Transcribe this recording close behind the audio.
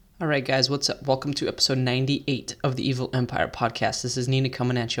All right, guys, what's up? Welcome to episode 98 of the Evil Empire podcast. This is Nina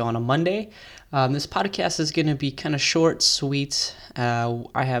coming at you on a Monday. This podcast is going to be kind of short, sweet. I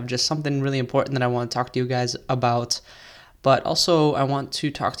have just something really important that I want to talk to you guys about. But also, I want to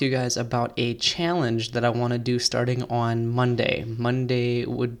talk to you guys about a challenge that I want to do starting on Monday. Monday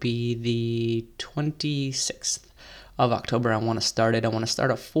would be the 26th of October. I want to start it. I want to start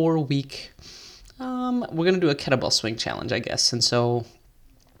a 4-week. We're going to do a kettlebell swing challenge, I guess. And so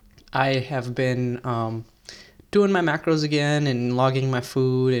I have been doing my macros again and logging my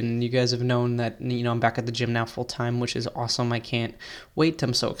food, and you guys have known that, I'm back at the gym now full time, which is awesome. I can't wait.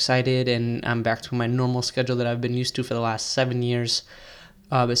 I'm so excited, and I'm back to my normal schedule that I've been used to for the last 7 years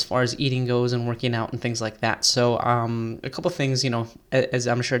as far as eating goes and working out and things like that. So a couple things, as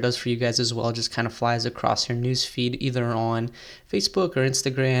I'm sure it does for you guys as well, just kind of flies across your news feed, either on Facebook or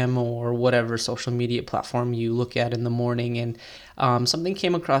Instagram or whatever social media platform you look at in the morning. And something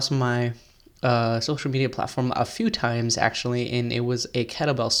came across my social media platform a few times, actually, and it was a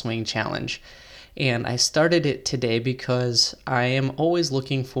kettlebell swing challenge. And I started it today because I am always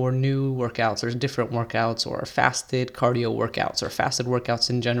looking for new workouts or different workouts or fasted cardio workouts or fasted workouts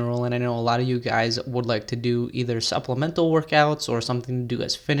in general. And I know a lot of you guys would like to do either supplemental workouts or something to do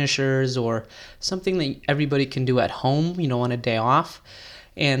as finishers or something that everybody can do at home, on a day off.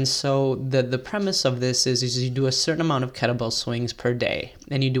 And so the premise of this is you do a certain amount of kettlebell swings per day,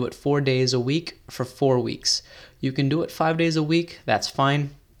 and you do it 4 days a week for 4 weeks. You can do it 5 days a week, that's fine.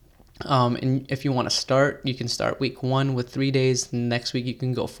 And if you want to start, you can start week 1 with 3 days. Next week you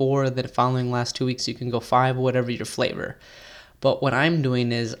can go 4. The following last 2 weeks you can go 5, whatever your flavor. But what I'm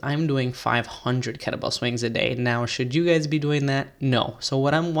doing is I'm doing 500 kettlebell swings a day. Now, should you guys be doing that? No. So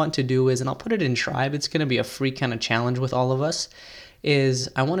what I want to do is, and I'll put it in Tribe, it's going to be a free kind of challenge with all of us, is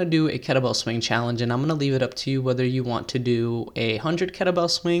I want to do a kettlebell swing challenge, and I'm going to leave it up to you whether you want to do 100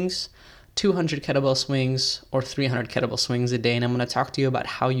 kettlebell swings, 200 kettlebell swings, or 300 kettlebell swings a day, and I'm going to talk to you about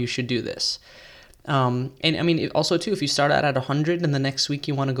how you should do this. And I mean, also too, if you start out at 100 and the next week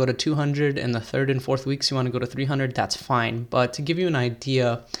you want to go to 200 and the third and fourth weeks you want to go to 300, that's fine. But to give you an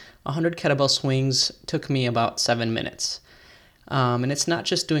idea, 100 kettlebell swings took me about 7 minutes. And it's not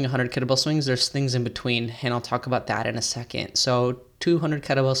just doing 100 kettlebell swings, there's things in between, and I'll talk about that in a second. So 200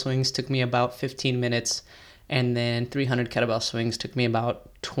 kettlebell swings took me about 15 minutes, and then 300 kettlebell swings took me about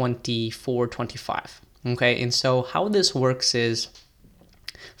 24, 25. Okay, and so how this works is,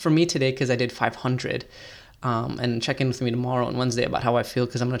 for me today, because I did 500, and check in with me tomorrow and Wednesday about how I feel,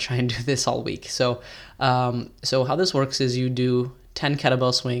 because I'm going to try and do this all week. So how this works is you do 10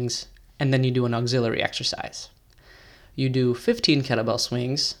 kettlebell swings, and then you do an auxiliary exercise. You do 15 kettlebell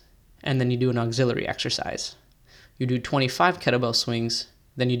swings, and then you do an auxiliary exercise. You do 25 kettlebell swings,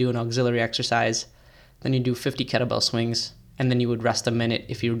 then you do an auxiliary exercise, then you do 50 kettlebell swings, and then you would rest a minute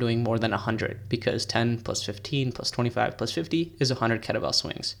if you're doing more than 100, because 10 plus 15 plus 25 plus 50 is 100 kettlebell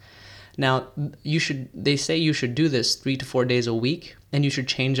swings. Now, they say you should do this 3 to 4 days a week, and you should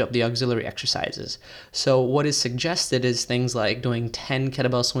change up the auxiliary exercises. So what is suggested is things like doing 10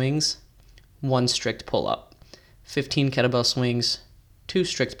 kettlebell swings, 1 strict pull-up, 15 kettlebell swings, 2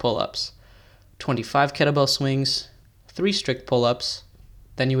 strict pull-ups, 25 kettlebell swings, 3 strict pull-ups,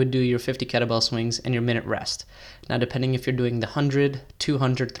 then you would do your 50 kettlebell swings and your minute rest. Now, depending if you're doing the 100,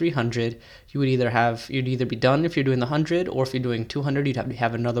 200, 300, you'd either be done if you're doing the 100, or if you're doing 200, you'd have to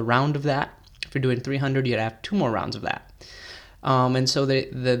have another round of that. If you're doing 300, you'd have 2 more rounds of that. And so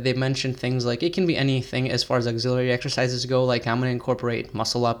they mentioned things like it can be anything as far as auxiliary exercises go. Like, I'm going to incorporate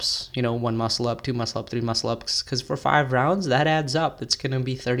muscle ups, 1 muscle up, 2 muscle up, 3 muscle ups, because for 5 rounds, that adds up. It's going to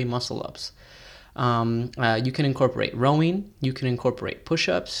be 30 muscle ups. You can incorporate rowing, you can incorporate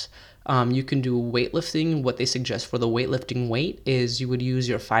push-ups, you can do weightlifting. What they suggest for the weightlifting weight is you would use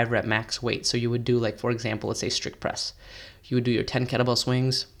your 5 rep max weight. So you would do, like, for example, let's say strict press. You would do your 10 kettlebell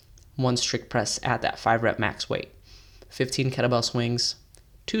swings, 1 strict press at that 5 rep max weight, 15 kettlebell swings,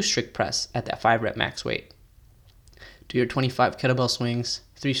 2 strict press at that 5 rep max weight. Do your 25 kettlebell swings,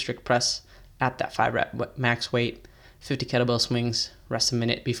 3 strict press at that 5 rep max weight, 50 kettlebell swings, rest a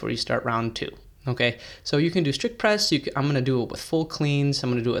minute before you start round 2. Okay, so you can do strict press. I'm going to do it with full cleans.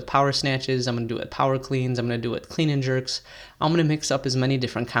 I'm going to do it with power snatches. I'm going to do it with power cleans. I'm going to do it with clean and jerks. I'm going to mix up as many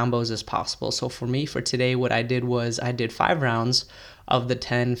different combos as possible. So for me, for today, what I did was I did 5 rounds of the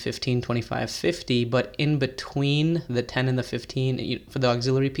 10, 15, 25, 50, but in between the 10 and the 15, for the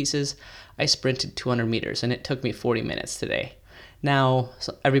auxiliary pieces, I sprinted 200 meters, and it took me 40 minutes today. Now,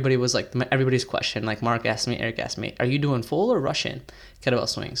 so everybody's question, like Mark asked me, Eric asked me, are you doing full or Russian kettlebell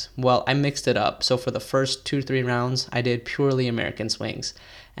swings? Well, I mixed it up. So for the first 2-3 rounds, I did purely American swings.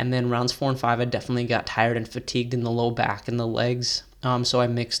 And then rounds 4 and 5, I definitely got tired and fatigued in the low back and the legs. So I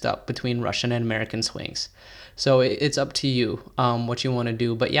mixed up between Russian and American swings. So it's up to you what you want to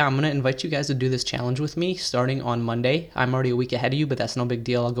do. But yeah, I'm going to invite you guys to do this challenge with me starting on Monday. I'm already a week ahead of you, but that's no big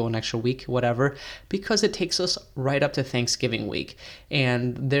deal. I'll go an extra week, whatever, because it takes us right up to Thanksgiving week.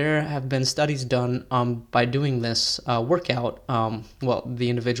 And there have been studies done by doing this workout. Well, the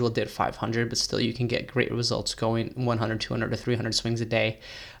individual did 500, but still you can get great results going 100, 200 to 300 swings a day.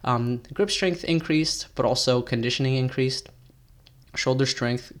 Grip strength increased, but also conditioning increased. Shoulder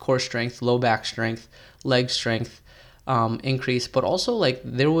strength, core strength, low back strength, leg strength increase, but also like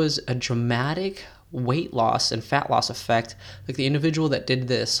there was a dramatic weight loss and fat loss effect. Like the individual that did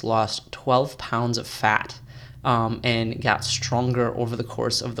this lost 12 pounds of fat and got stronger over the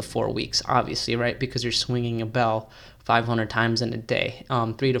course of the 4 weeks, obviously, right? Because you're swinging a bell 500 times in a day,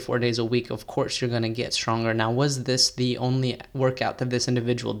 3 to 4 days a week. Of course, you're going to get stronger. Now, was this the only workout that this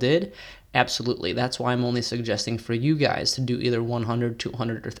individual did? Absolutely. That's why I'm only suggesting for you guys to do either 100,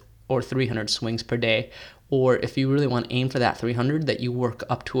 200, or 300 swings per day. Or if you really want to aim for that 300, that you work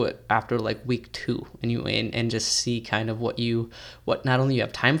up to it after like week 2 and just see kind of what not only you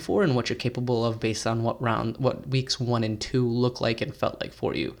have time for and what you're capable of based on what weeks 1 and 2 look like and felt like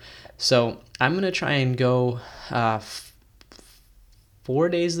for you. So I'm going to try and go 4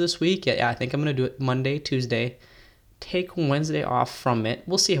 days this week. Yeah, I think I'm going to do it Monday, Tuesday, take Wednesday off from it.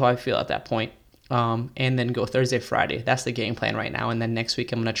 We'll see how I feel at that point. And then go Thursday, Friday. That's the game plan right now. And then next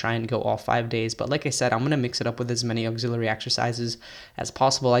week, I'm going to try and go all 5 days. But like I said, I'm going to mix it up with as many auxiliary exercises as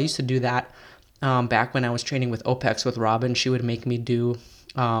possible. I used to do that back when I was training with OPEX with Robin. She would make me do,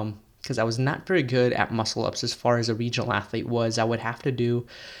 because I was not very good at muscle ups as far as a regional athlete was. I would have to do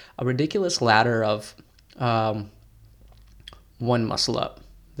a ridiculous ladder of 1 muscle up,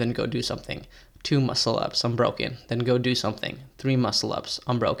 then go do something. 2 muscle ups, unbroken, then go do something. 3 muscle ups,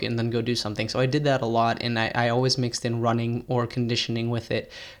 unbroken, then go do something. So I did that a lot, and I always mixed in running or conditioning with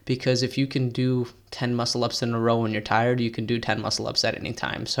it, because if you can do 10 muscle ups in a row when you're tired, you can do 10 muscle ups at any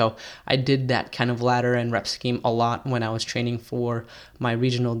time. So I did that kind of ladder and rep scheme a lot when I was training for my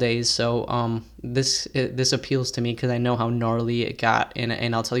regional days. So this appeals to me because I know how gnarly it got,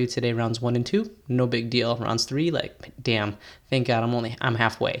 and I'll tell you today, rounds 1 and 2, no big deal. Rounds 3, like, damn, thank God I'm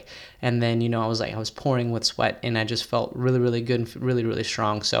halfway. And then, I was pouring with sweat, and I just felt really, really good and really, really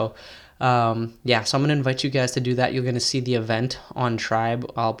strong. So so I'm going to invite you guys to do that. You're going to see the event on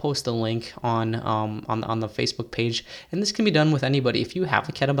Tribe. I'll post a link on the Facebook page, and this can be done with anybody. If you have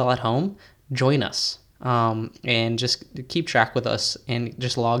a kettlebell at home, join us. And just keep track with us and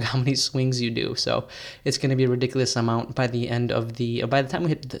just log how many swings you do. So it's going to be a ridiculous amount by the time we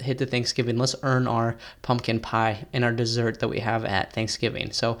hit the Thanksgiving. Let's earn our pumpkin pie and our dessert that we have at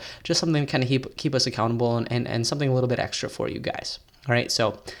Thanksgiving. So just something to kind of keep us accountable and something a little bit extra for you guys. All right,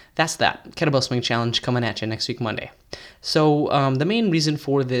 so that's that kettlebell swing challenge coming at you next week, Monday. So the main reason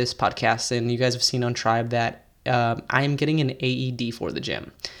for this podcast, and you guys have seen on Tribe that I am getting an AED for the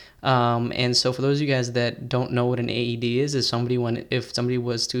gym. And so for those of you guys that don't know what an AED is if somebody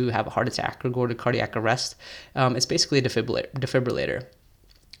was to have a heart attack or go to cardiac arrest, it's basically a defibrillator.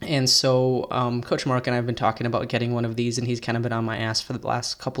 And so Coach Mark and I have been talking about getting one of these, and he's kind of been on my ass for the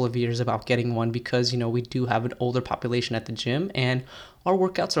last couple of years about getting one because, we do have an older population at the gym, and our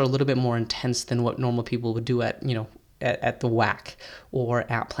workouts are a little bit more intense than what normal people would do at the WAC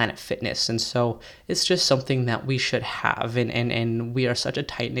or at Planet Fitness. And so it's just something that we should have. And we are such a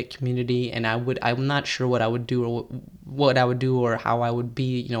tight-knit community, and I'm not sure what I would do or how I would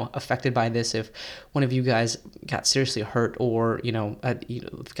be, affected by this if one of you guys got seriously hurt or,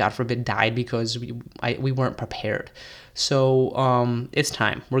 God forbid, died because we weren't prepared. So it's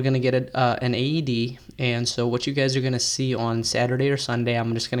time. We're going to get an AED. And so what you guys are going to see on Saturday or Sunday,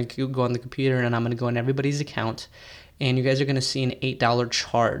 I'm just going to go on the computer and I'm going to go on everybody's account. And you guys are going to see an $8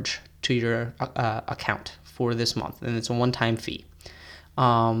 charge to your account for this month. And it's a one-time fee.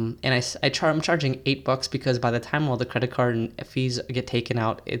 And I'm charging $8 because by the time all the credit card and fees get taken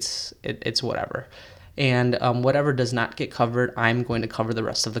out, it's whatever. And whatever does not get covered, I'm going to cover the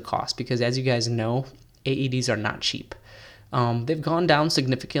rest of the cost because, as you guys know, AEDs are not cheap. They've gone down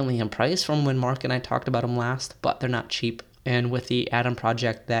significantly in price from when Mark and I talked about them last, but they're not cheap. And with the Atom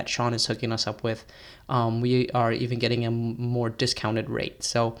project that Sean is hooking us up with, we are even getting a more discounted rate.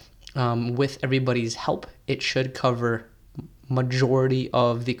 So with everybody's help, it should cover majority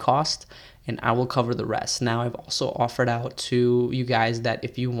of the cost, and I will cover the rest. Now, I've also offered out to you guys that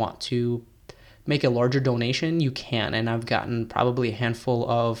if you want to make a larger donation, you can. And I've gotten probably a handful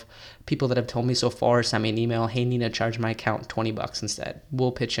of people that have told me so far, send me an email, hey, Nina, charge my account $20 instead.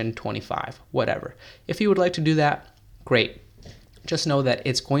 We'll pitch in 25, whatever. If you would like to do that, great. Just know that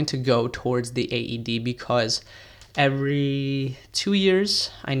it's going to go towards the AED because Every 2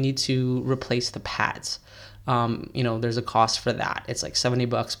 years, I need to replace the pads. There's a cost for that. It's like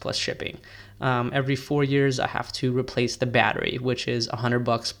 $70 plus shipping. Every 4 years, I have to replace the battery, which is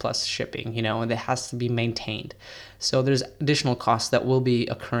 $100 plus shipping, and it has to be maintained. So there's additional costs that will be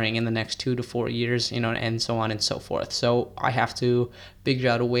occurring in the next 2 to 4 years, and so on and so forth. So I have to figure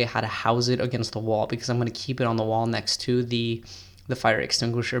out a way how to house it against the wall, because I'm going to keep it on the wall next to the fire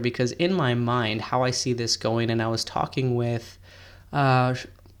extinguisher, because in my mind, how I see this going, and I was talking with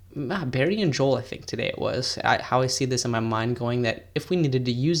Barry and Joel, I think today it was, how I see this in my mind going, that if we needed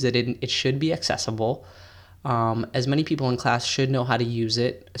to use it, it should be accessible. As many people in class should know how to use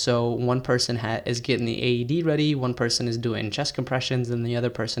it. So one person is getting the AED ready, one person is doing chest compressions, and the other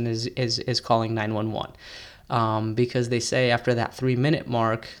person is calling 911. Because they say after that 3-minute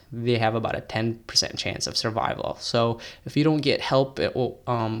mark, they have about a 10% chance of survival. So if you don't get help,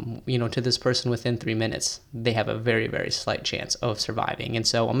 to this person within 3 minutes, they have a very, very slight chance of surviving. And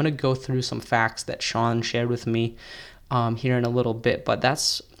so I'm going to go through some facts that Sean shared with me here in a little bit, but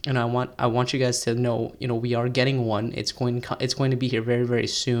that's, I want you guys to know, we are getting one. It's going to be here very, very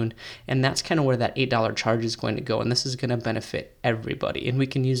soon, and that's kind of where that $8 charge is going to go, and this is going to benefit everybody, and we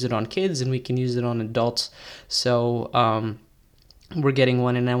can use it on kids and we can use it on adults. So we're getting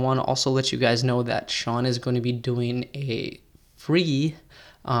one, and I want to also let you guys know that Sean is going to be doing a free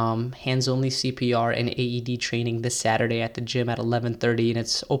hands-only CPR and AED training this Saturday at the gym at 11:30, and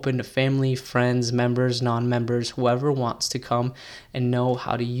it's open to family, friends, members, non-members, whoever wants to come and know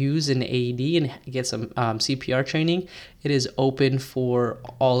how to use an AED and get some CPR training. It is open for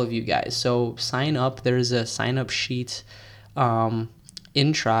all of you guys. So sign up. There's a sign-up sheet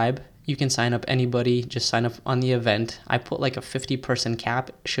in Tribe. You can sign up anybody, just sign up on the event. I put like a 50-person cap.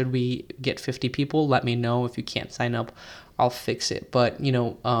 Should we get 50 people, let me know. If you can't sign up, I'll fix it. But,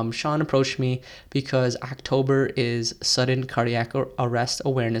 Sean approached me because October is Sudden Cardiac Arrest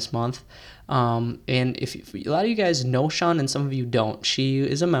Awareness Month. And if a lot of you guys know Sean and some of you don't, she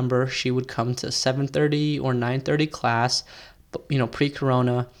is a member. She would come to 7:30 or 9:30 class,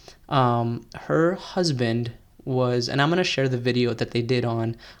 pre-corona. Her husband was, and I'm going to share the video that they did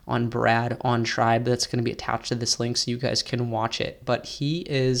on Brad on Tribe. That's going to be attached to this link so you guys can watch it. But he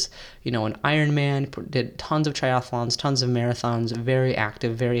is, an Ironman, did tons of triathlons, tons of marathons, very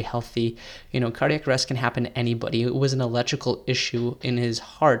active, very healthy. Cardiac arrest can happen to anybody. It was an electrical issue in his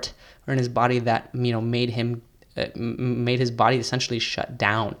heart or in his body that, made his body essentially shut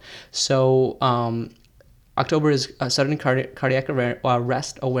down. So, October is Sudden Cardiac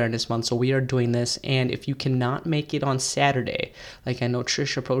Arrest Awareness Month, so we are doing this. And if you cannot make it on Saturday, like I know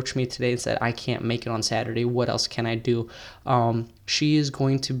Trish approached me today and said, I can't make it on Saturday, what else can I do? Sean is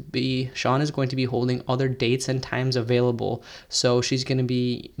going to be holding other dates and times available. So she's going to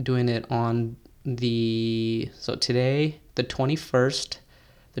be doing it on today, the 21st,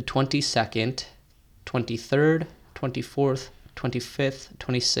 the 22nd, 23rd, 24th, 25th,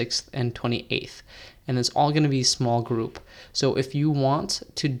 26th, and 28th. And it's all going to be small group. So if you want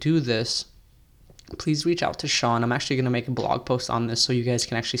to do this, please reach out to Sean. I'm actually going to make a blog post on this so you guys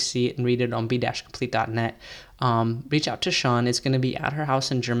can actually see it and read it on b-complete.net. Reach out to Sean. It's going to be at her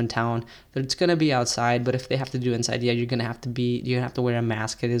house in Germantown. It's going to be outside, but if they have to do inside, you're going to have to wear a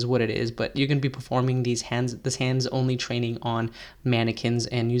mask. It is what it is, but you're going to be performing this hands-only training on mannequins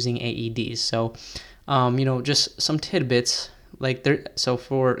and using AEDs. So, just some tidbits. So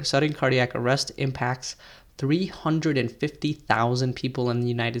for sudden cardiac arrest impacts 350,000 people in the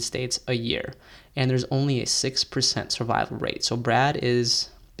United States a year, and there's only a 6% survival rate. So Brad is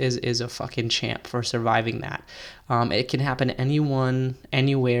a fucking champ for surviving that. It can happen to anyone,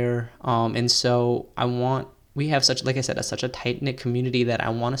 anywhere, and so we have such a tight-knit community that I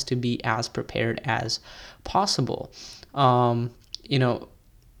want us to be as prepared as possible. And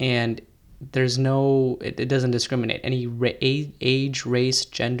there's it doesn't discriminate any age, race,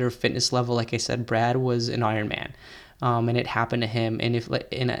 gender, fitness level. Like I said, Brad was an Ironman, and it happened to him. And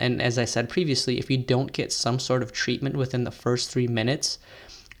and as I said previously, if you don't get some sort of treatment within the first 3 minutes,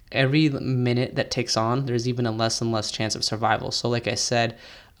 every minute that takes on, there's even a less and less chance of survival. So like I said,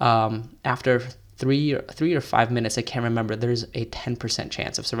 after 3 or 5 minutes, I can't remember, there's a 10%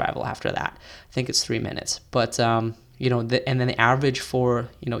 chance of survival after that. I think it's 3 minutes, but and then the average for,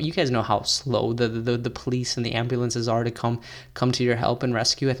 you guys know how slow the police and the ambulances are to come to your help and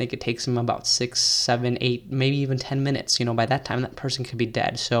rescue. I think it takes them about 6, 7, 8, maybe even 10 minutes. By that time, that person could be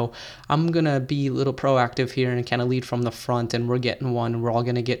dead. So I'm going to be a little proactive here and kind of lead from the front, and we're getting one. We're all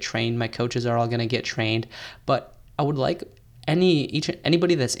going to get trained. My coaches are all going to get trained. But I would like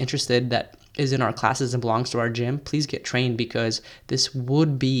anybody that's interested that is in our classes and belongs to our gym, please get trained, because this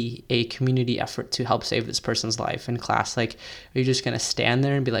would be a community effort to help save this person's life in class. Like, are you just going to stand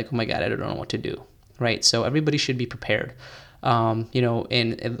there and be like, oh my God, I don't know what to do, right? So everybody should be prepared. And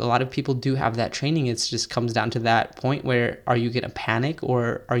a lot of people do have that training. It just comes down to that point where, are you going to panic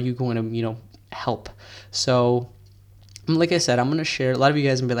or are you going to, help? So like I said, I'm going to share, a lot of you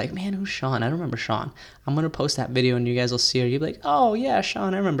guys will be like, man, who's Sean? I don't remember Sean. I'm going to post that video and you guys will see her. You'll be like, oh yeah,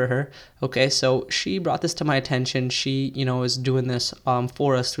 Sean, I remember her. Okay, so she brought this to my attention. She, is doing this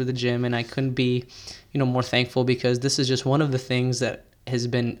for us through the gym, and I couldn't be, more thankful, because this is just one of the things that has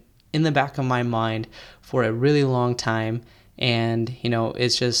been in the back of my mind for a really long time. And,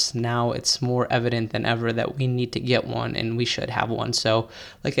 it's just now it's more evident than ever that we need to get one, and we should have one. So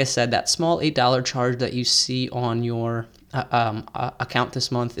like I said, that small $8 charge that you see on your account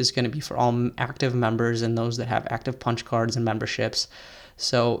this month is going to be for all active members and those that have active punch cards and memberships.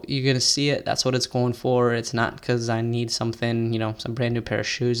 So you're going to see it. That's what it's going for. It's not because I need something, some brand new pair of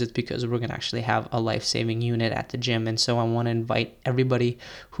shoes. It's because we're going to actually have a life-saving unit at the gym. And so I want to invite everybody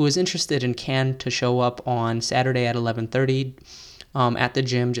who is interested and can to show up on Saturday at 11:30 at the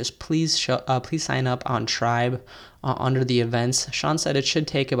gym. Just please sign up on Tribe under the events. Sean said it should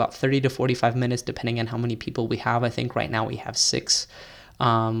take about 30 to 45 minutes depending on how many people we have. I think right now we have 6.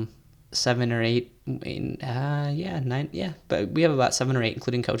 7 or 8, 9, but we have about 7 or 8,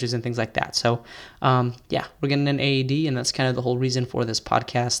 including coaches and things like that. So, we're getting an AED, and that's kind of the whole reason for this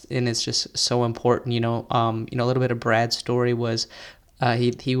podcast, and it's just so important. A little bit of Brad's story was,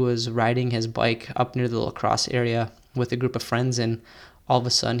 he was riding his bike up near the La Crosse area with a group of friends, and all of a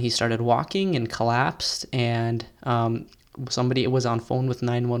sudden he started walking and collapsed, and somebody was on phone with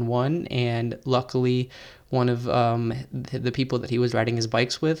 911, and luckily one of the people that he was riding his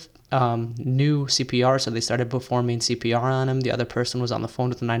bikes with knew CPR, so they started performing CPR on him. The other person was on the phone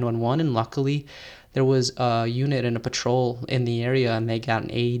with 911, and luckily there was a unit and a patrol in the area, and they got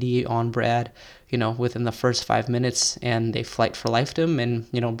an AED on Brad, within the first 5 minutes, and they flight for lifed him,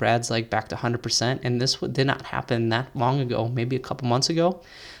 and, Brad's like back to 100%, and this did not happen that long ago, maybe a couple months ago.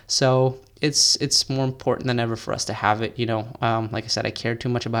 So it's more important than ever for us to have it. Like I said, I cared too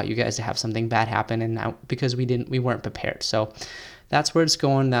much about you guys to have something bad happen, and now because we weren't prepared. So that's where it's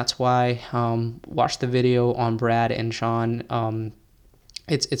going. That's why watch the video on Brad and Sean.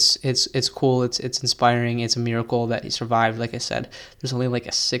 It's cool. It's inspiring. It's a miracle that he survived. Like I said, there's only like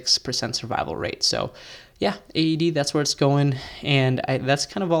a 6% survival rate. So yeah, AED, that's where it's going. And that's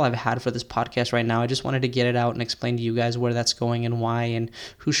kind of all I've had for this podcast right now. I just wanted to get it out and explain to you guys where that's going and why, and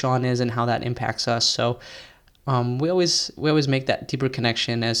who Sean is and how that impacts us. So we always make that deeper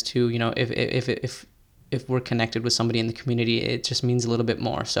connection as to, if we're connected with somebody in the community, it just means a little bit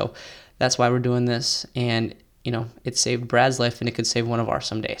more. So that's why we're doing this. And it saved Brad's life, and it could save one of ours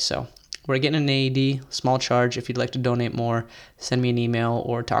someday. So we're getting an AED, small charge. If you'd like to donate more, send me an email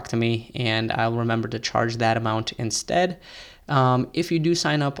or talk to me, and I'll remember to charge that amount instead. If you do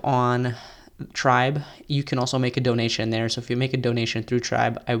sign up on Tribe, you can also make a donation there. So if you make a donation through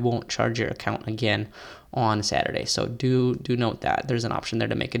Tribe, I won't charge your account again on Saturday. So do note that there's an option there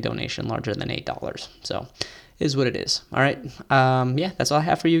to make a donation larger than $8. So is what it is. All right. That's all I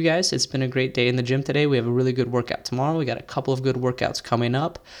have for you guys. It's been a great day in the gym today. We have a really good workout tomorrow. We got a couple of good workouts coming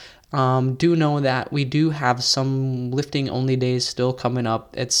up. Do know that we do have some lifting only days still coming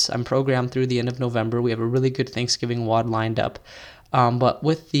up. I'm programmed through the end of November. We have a really good Thanksgiving WOD lined up. But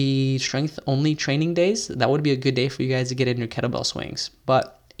with the strength only training days, that would be a good day for you guys to get in your kettlebell swings.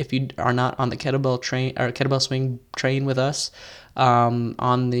 But if you are not on the kettlebell swing train with us,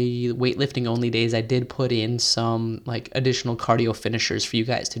 on the weightlifting only days, I did put in some like additional cardio finishers for you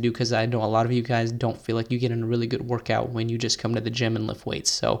guys to do, because I know a lot of you guys don't feel like you get in a really good workout when you just come to the gym and lift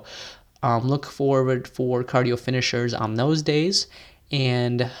weights. So look forward for cardio finishers on those days.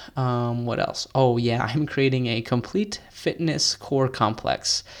 And what else? Oh yeah, I'm creating a complete fitness core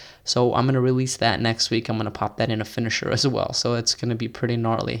complex. So I'm going to release that next week. I'm going to pop that in a finisher as well. So it's going to be pretty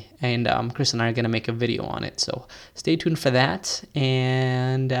gnarly. And Chris and I are going to make a video on it. So stay tuned for that.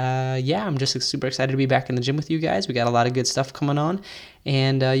 And I'm just super excited to be back in the gym with you guys. We got a lot of good stuff coming on.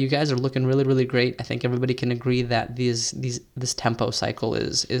 And you guys are looking really, really great. I think everybody can agree that this tempo cycle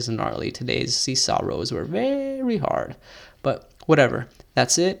is gnarly. Today's seesaw rows were very hard. But whatever.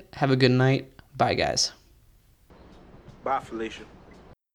 That's it. Have a good night. Bye, guys. Bye, Felicia.